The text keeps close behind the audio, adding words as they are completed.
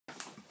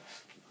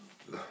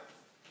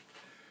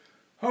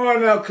All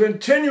right, now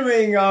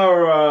continuing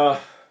our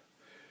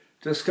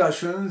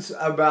discussions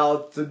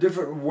about the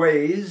different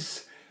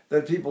ways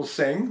that people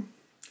sing.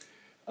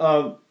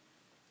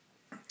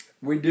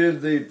 We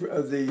did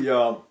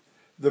the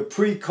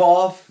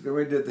pre-cough, then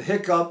we did the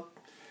hiccup,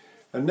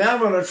 and now I'm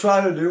going to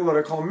try to do what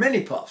I call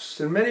mini puffs.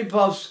 And mini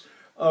puffs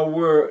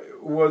were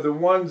the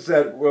ones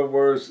that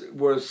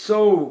were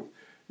so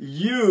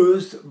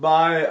used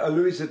by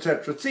Luisa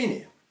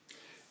Tetrazzini.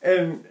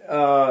 And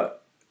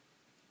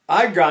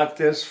I got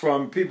this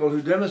from people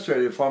who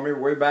demonstrated for me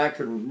way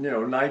back in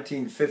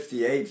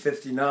 1958,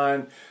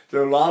 59. There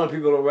were a lot of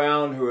people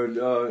around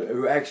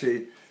who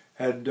actually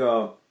had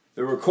there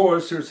were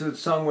choristers who had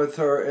sung with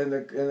her in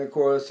the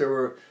chorus. There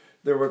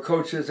were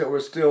coaches that were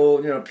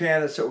still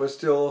pianists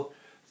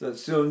that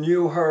still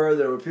knew her.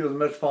 There were people in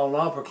the Metropolitan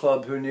Opera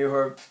Club who knew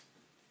her.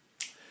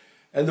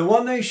 And the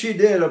one thing she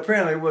did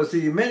apparently was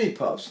the mini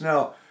puffs.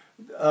 Now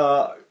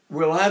I'll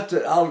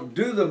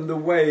do them the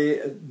way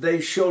they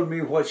showed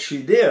me what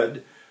she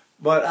did,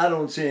 but I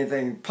don't see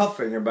anything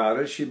puffing about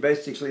it. She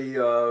basically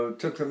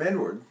took them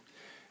inward.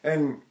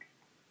 And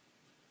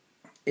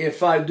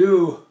if I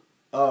do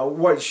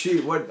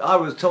what I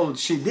was told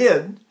she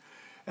did,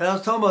 and I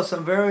was talking about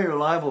some very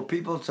reliable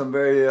people, some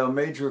very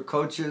major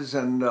coaches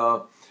and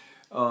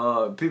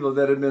people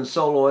that had been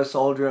soloists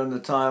all during the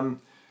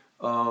time.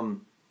 A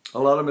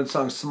lot of them had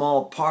sung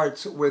small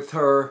parts with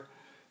her.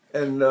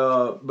 And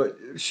but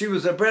she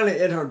was apparently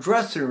in her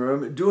dressing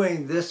room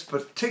doing this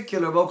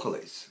particular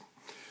vocalise.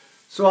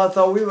 So I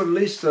thought we would at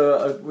least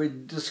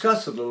we'd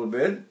discuss it a little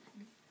bit.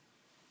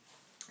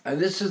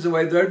 And this is the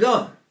way they're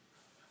done.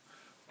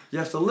 You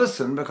have to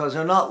listen because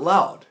they're not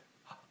loud.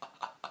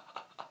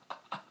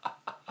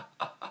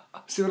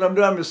 See what I'm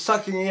doing? I'm just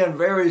sucking in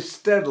very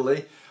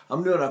steadily.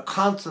 I'm doing a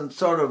constant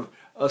sort of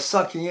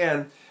sucking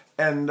in,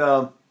 and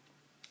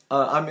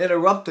I'm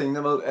interrupting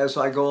them as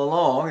I go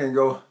along and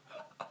go.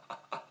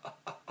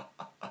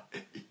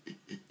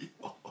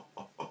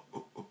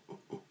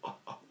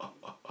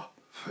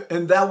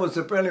 And that was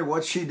apparently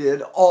what she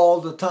did all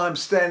the time,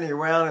 standing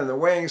around in the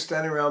wings,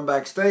 standing around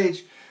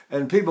backstage,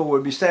 and people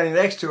would be standing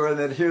next to her and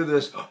they'd hear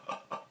this.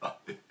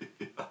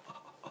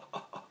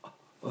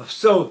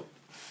 So,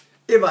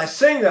 if I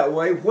sing that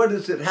way,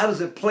 how does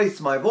it place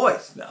my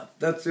voice? Now,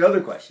 that's the other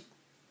question.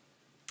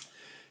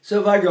 So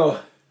if I go,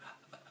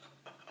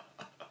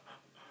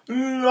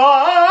 la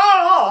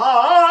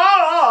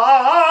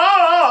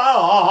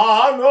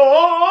la la.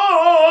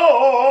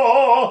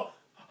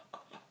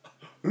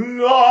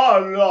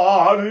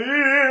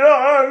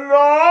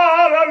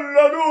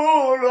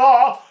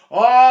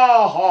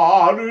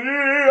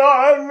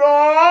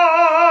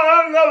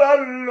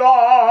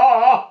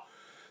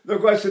 The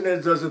question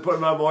is, does it put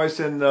my voice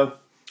in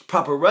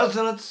proper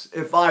resonance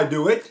if I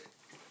do it?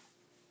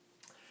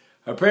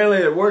 Apparently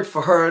it worked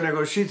for her, and I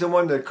go, she's the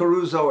one that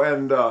Caruso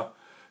and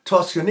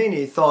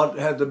Toscanini thought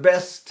had the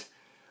best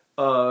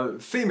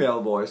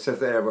female voice that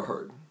they ever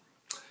heard.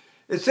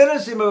 It's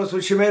interesting because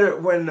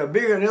when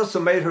Birgit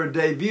Nilsson made her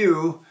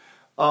debut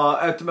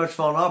at the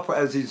Metropolitan Opera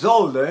as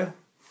Isolde,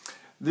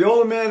 the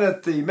old men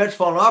at the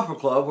Metropolitan Opera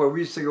Club, where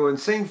we used to go and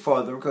sing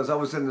for them, because I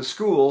was in the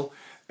school,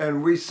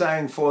 and we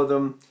sang for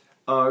them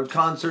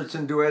concerts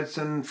and duets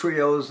and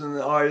trios and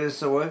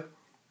artists and what.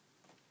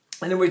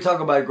 And then we talk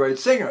about great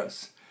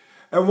singers.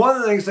 And one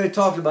of the things they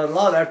talked about a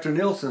lot after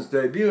Nilsson's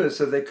debut is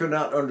that they could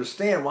not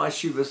understand why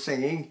she was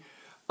singing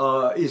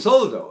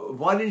Isolde.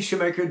 Why didn't she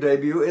make her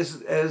debut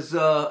as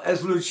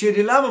Lucia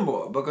di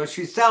Lammermoor? Because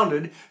she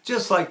sounded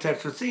just like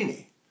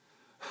Tetrazzini.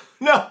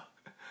 Now,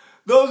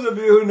 those of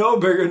you who know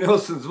Birgit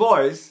Nilsson's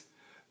voice,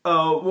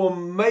 well,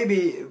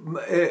 maybe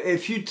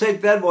if you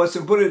take that voice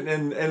and put it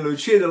in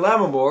Lucia di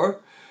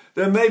Lammermoor,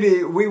 then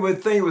maybe we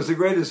would think it was the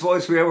greatest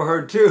voice we ever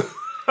heard too.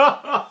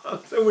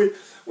 So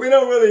we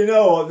don't really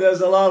know. There's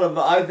a lot of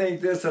I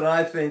think this and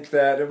I think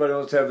that. Everybody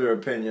wants to have their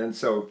opinion,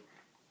 so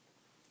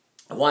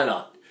why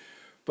not?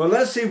 But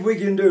let's see if we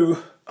can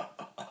do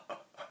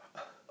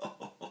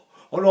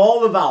on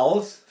all the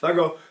vowels. If I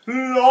go la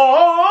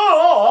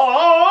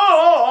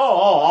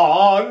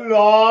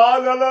la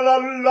la la la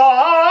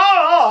la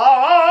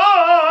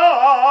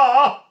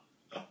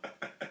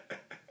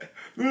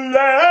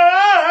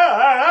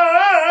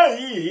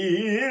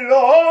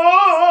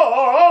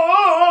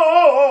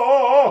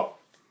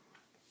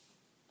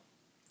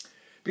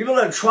people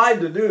that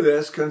tried to do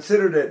this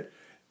considered it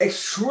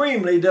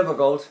extremely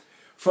difficult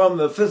from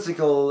the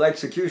physical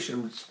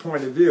execution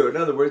point of view. In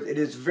other words, it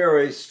is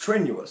very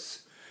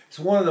strenuous. It's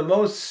one of the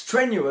most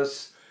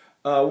strenuous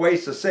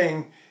ways to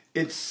sing.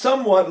 It's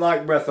somewhat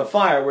like Breath of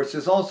Fire, which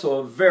is also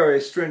a very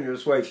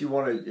strenuous way. If you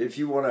want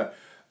to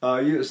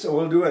use,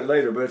 we'll do it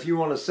later. But if you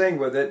want to sing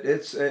with it,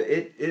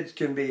 it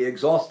can be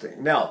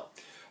exhausting. Now,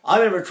 I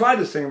never tried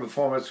to sing a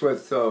performance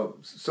with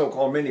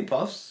so-called mini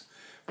puffs,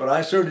 but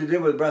I certainly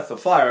did with Breath of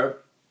Fire.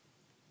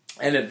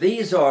 And if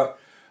these are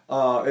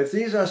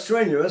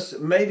strenuous,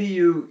 maybe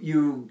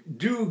you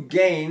do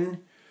gain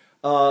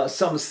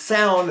some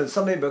sound and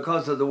something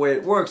because of the way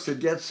it works. It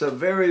gets a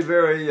very,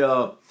 very,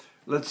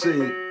 let's see,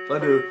 if I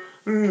do,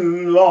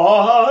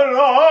 la,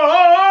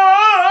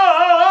 la,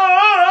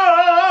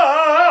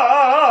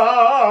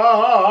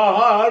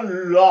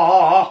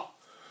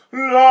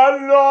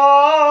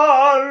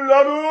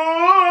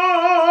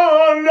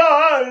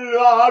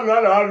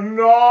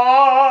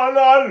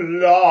 la,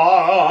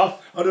 la.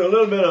 I'll do a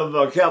little bit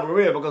of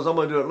cavalry because I'm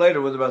going to do it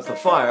later with about the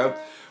fire.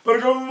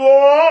 But the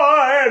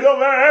void of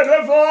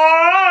the Father,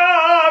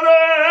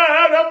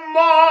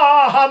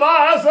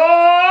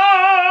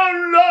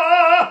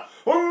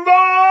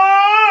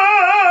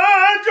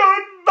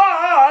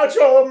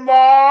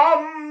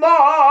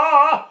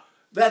 Mama.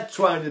 That's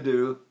trying to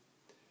do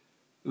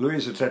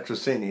Luisa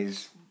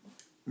Tetrazzini's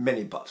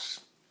mini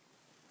puffs.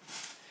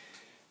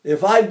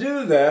 If I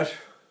do that,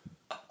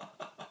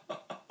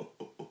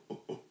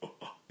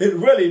 it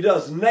really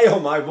does nail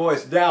my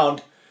voice down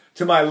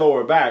to my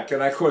lower back.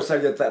 And of course I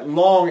get that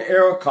long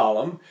air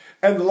column.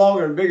 And the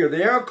longer and bigger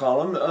the air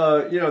column,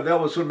 you know, that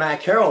was what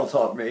Mac Harrell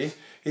taught me.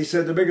 He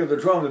said the bigger the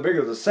drum, the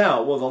bigger the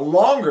sound. Well, the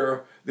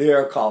longer the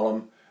air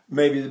column,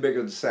 maybe the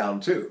bigger the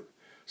sound too.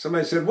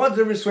 Somebody said, what's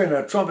the difference between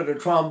a trumpet and a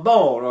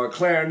trombone, or a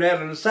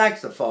clarinet and a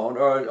saxophone,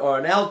 or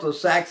an alto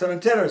sax and a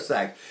tenor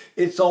sax?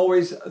 It's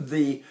always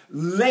the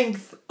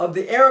length of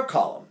the air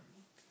column.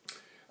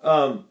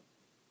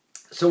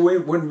 So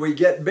when we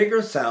get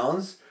bigger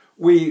sounds,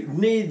 we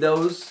need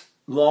those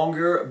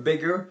longer,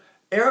 bigger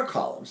air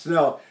columns.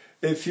 Now,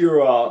 if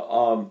you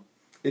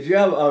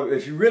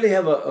really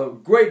have a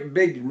great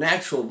big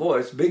natural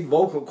voice, big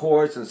vocal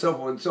cords and so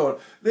forth and so on,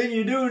 then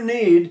you do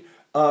need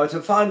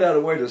to find out a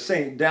way to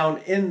sing down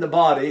in the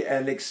body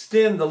and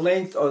extend the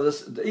length, or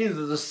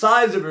either the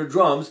size of your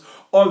drums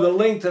or the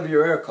length of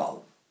your air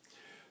column.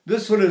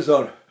 This one is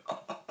on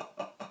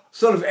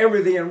sort of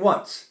everything at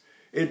once.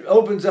 It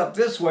opens up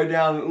this way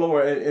down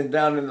lower and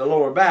down in the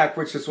lower back,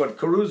 which is what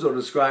Caruso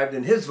described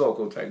in his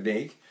vocal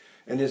technique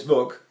in his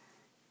book.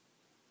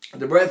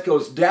 The breath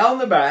goes down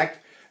the back,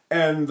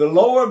 and the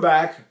lower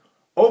back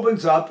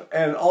opens up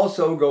and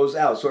also goes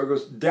out. So it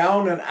goes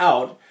down and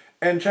out.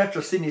 And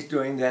Tetrazzini's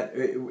doing that.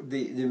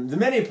 The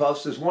mini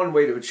puffs is one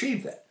way to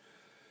achieve that.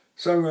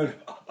 So I'm going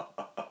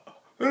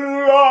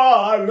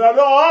la la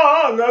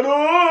la la la la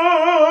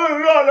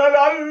la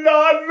la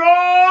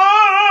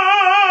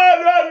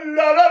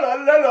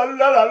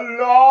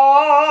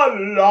la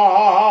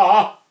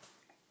la.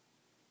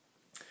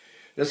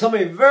 There's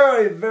something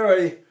very,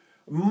 very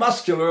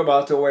muscular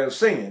about the way of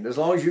singing. As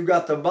long as you've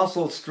got the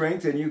muscle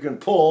strength and you can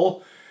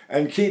pull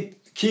and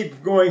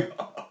keep going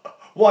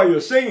while you're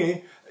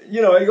singing, you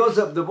know, it goes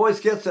up, the voice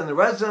gets in the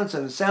resonance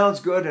and it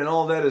sounds good and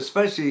all that,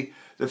 especially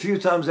the few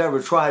times I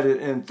ever tried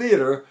it in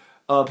theater,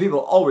 people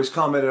always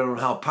commented on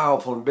how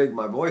powerful and big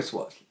my voice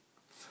was.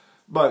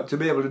 But to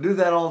be able to do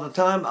that all the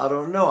time, I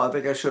don't know. I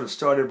think I should have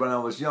started when I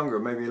was younger,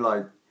 maybe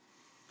like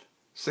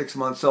 6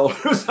 months old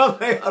or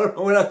something. I don't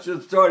know when I should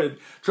have started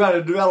trying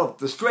to develop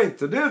the strength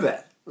to do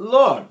that.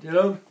 Lord, you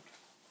know.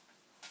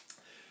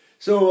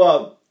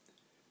 So,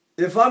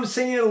 if I'm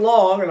singing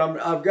along and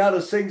I've got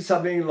to sing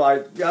something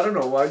like, I don't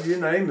know what you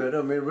name it.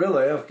 I mean,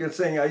 really, I can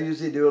sing. I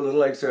usually do a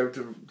little excerpt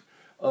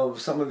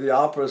of some of the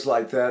operas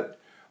like that.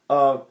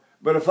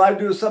 But if I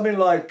do something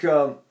like,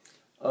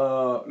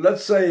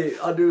 let's say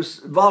I do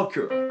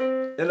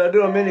Walküre, and I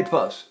do a mini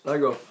puffs, I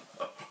go,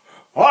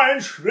 ein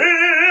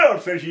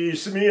Schwert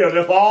verhieß mir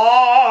der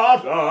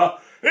Vater,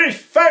 ich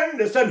fänd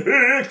es in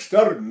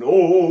höchster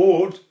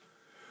Not.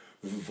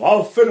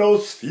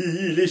 Waffenlos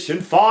fiel ich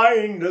in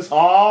Feindes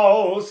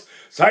Haus,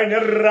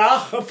 seine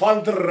Rache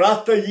fand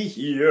Ratte ich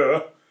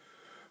hier.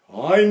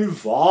 Ein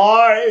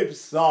Weib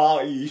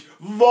sah ich,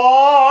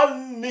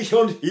 wannig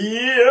und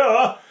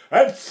hier,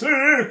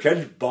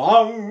 entzückend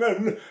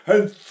bangen,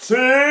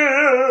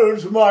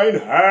 entzürnt mein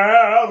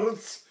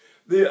Herz.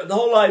 The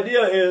whole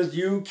idea is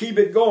you keep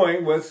it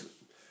going with,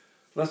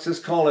 let's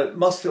just call it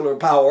muscular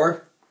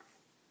power,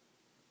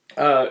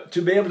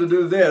 to be able to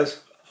do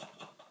this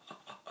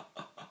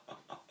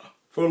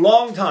for a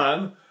long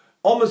time,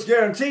 almost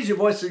guarantees your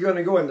voice is going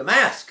to go in the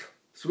mask.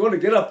 It's going to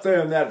get up there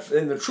in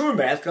the true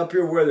mask, up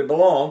here where they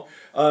belong,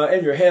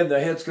 in your head. The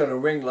head's going to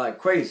ring like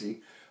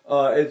crazy.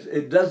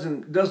 It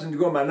doesn't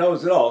go in my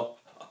nose at all.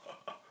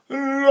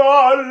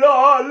 La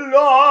la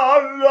la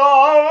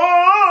la.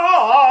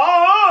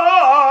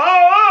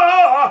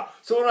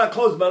 So when I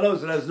close my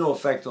nose, it has no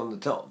effect on the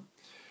tone.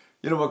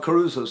 You know what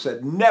Caruso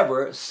said?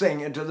 Never sing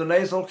into the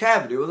nasal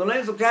cavity. Well, the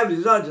nasal cavity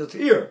is not just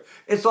here;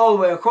 it's all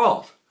the way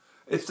across.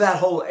 It's that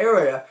whole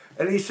area,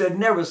 and he said,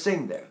 never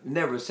sing there.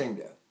 Never sing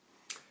there.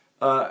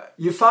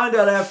 You find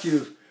out after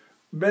you've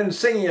been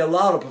singing a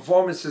lot of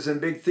performances in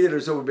big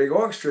theaters over big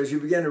orchestras,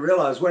 you begin to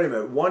realize, wait a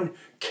minute, one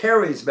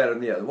carries better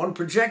than the other. One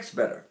projects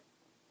better.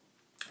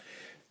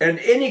 And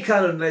any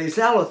kind of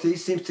nasality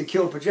seems to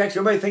kill projection.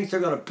 Everybody thinks they're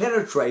going to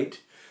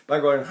penetrate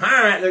by going,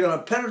 hi, they're going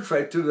to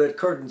penetrate through that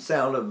curtain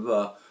sound of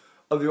the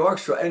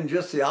orchestra, and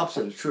just the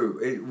opposite is true.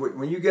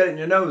 When you get it in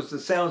your nose, the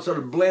sound sort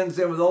of blends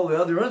in with all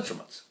the other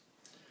instruments.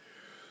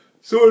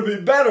 So it would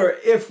be better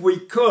if we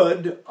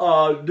could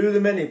do the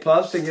mini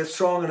puffs and get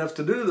strong enough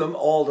to do them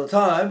all the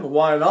time.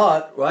 Why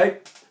not,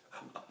 right?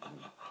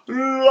 La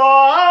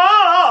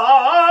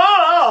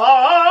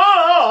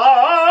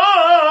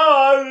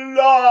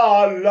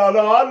la la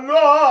la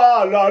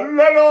la la la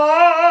la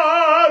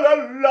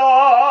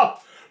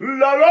la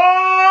la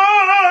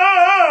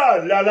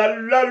la la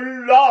la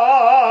la.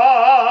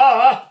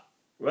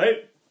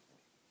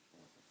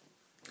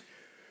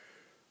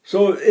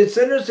 So it's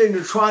interesting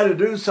to try to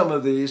do some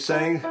of these,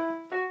 saying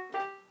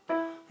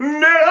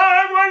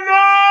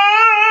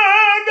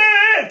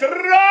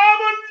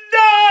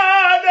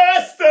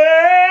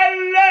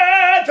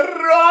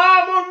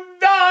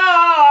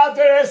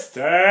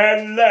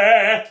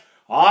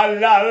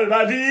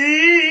all'alba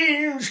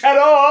vincero.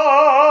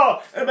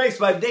 It makes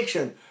my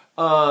diction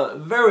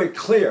very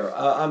clear.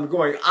 I'm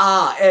going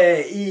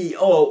e,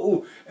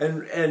 o, u,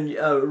 and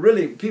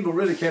really, people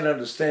really can't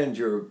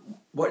understand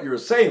what you're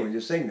saying when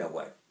you sing that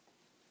way.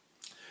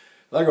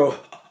 I go,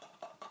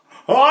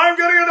 I'm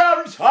gonna go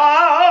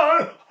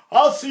downtown.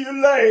 I'll see you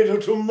later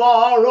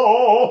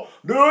tomorrow.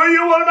 Do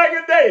you want to make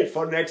a date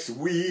for next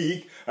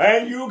week?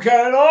 And you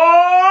can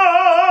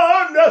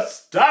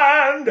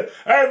understand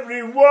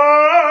every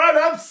word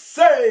I'm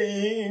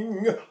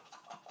saying.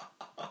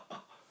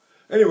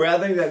 Anyway, I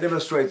think that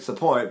demonstrates the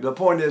point. The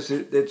point is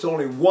it's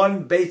only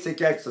one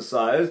basic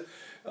exercise.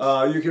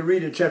 You can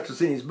read in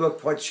Cheptosini's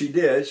book what she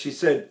did. She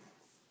said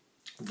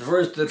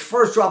the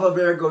first drop of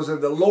air goes in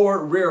the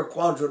lower rear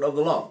quadrant of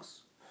the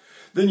lungs.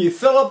 Then you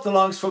fill up the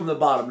lungs from the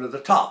bottom to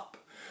the top.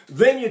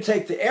 Then you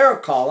take the air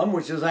column,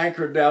 which is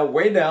anchored down,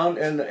 way down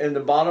in the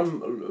bottom,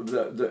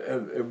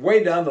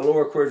 way down the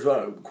lower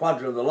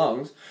quadrant of the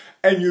lungs,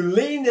 and you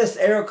lean this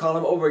air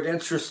column over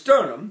against your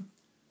sternum,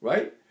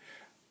 right?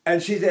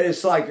 And she said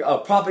it's like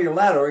propping a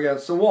ladder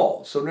against the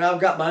wall. So now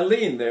I've got my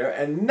lean there,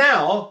 and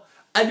now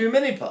I do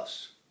mini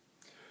puffs.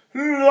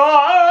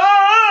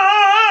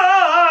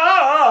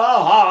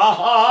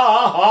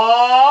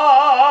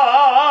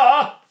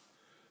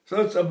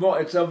 So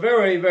it's a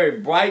very, very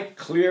bright,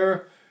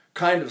 clear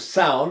kind of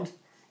sound.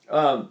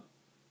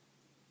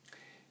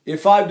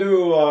 If I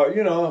do,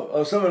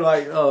 something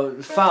like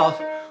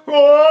Faust,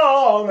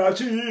 oh,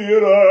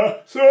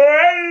 natura, c'est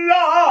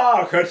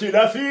là que tu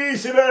la fille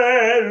si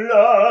belle,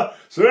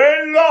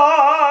 c'est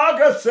là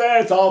que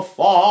cet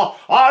enfant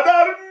a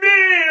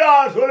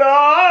dormi sur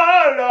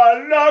la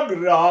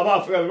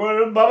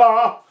grave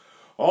baba.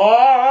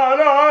 Oh,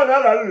 la la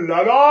la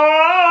la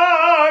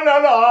la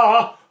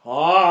la.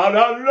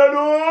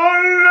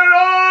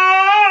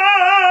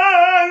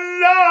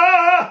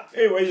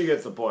 Anyway, you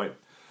get the point.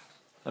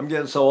 I'm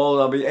getting so old,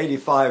 I'll be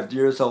 85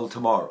 years old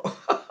tomorrow.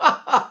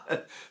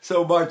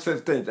 So March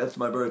 15th, that's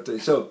my birthday.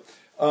 So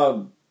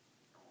I'm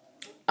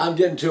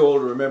getting too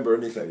old to remember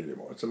anything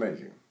anymore. It's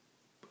amazing.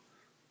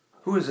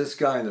 Who is this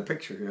guy in the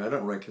picture here? I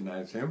don't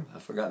recognize him.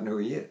 I've forgotten who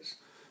he is.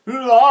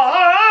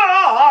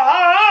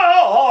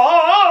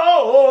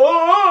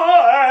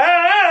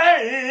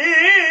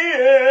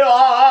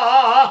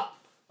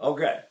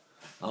 Okay,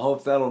 I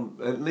hope that'll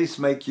at least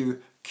make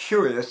you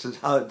curious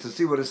to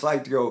see what it's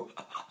like to go.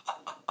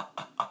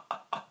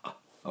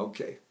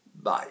 Okay,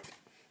 bye.